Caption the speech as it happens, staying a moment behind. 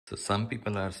So some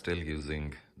people are still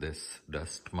using this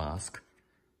dust mask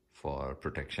for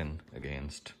protection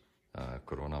against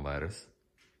coronavirus.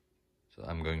 So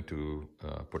I'm going to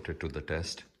put it to the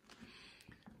test,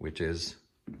 which is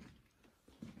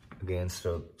against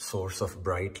a source of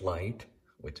bright light,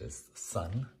 which is the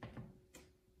sun.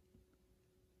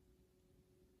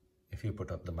 If you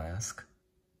put up the mask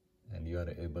and you are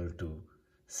able to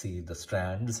see the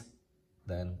strands,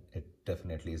 then it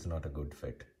definitely is not a good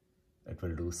fit. It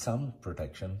will do some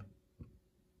protection,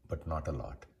 but not a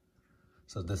lot.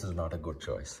 So this is not a good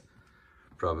choice.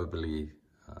 Probably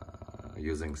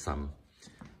using some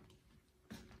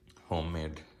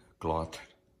homemade cloth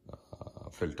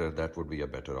filter, that would be a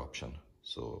better option.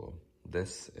 So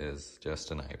this is just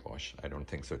an eye wash. I don't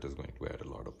think so it is going to add a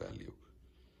lot of value.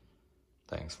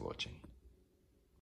 Thanks for watching.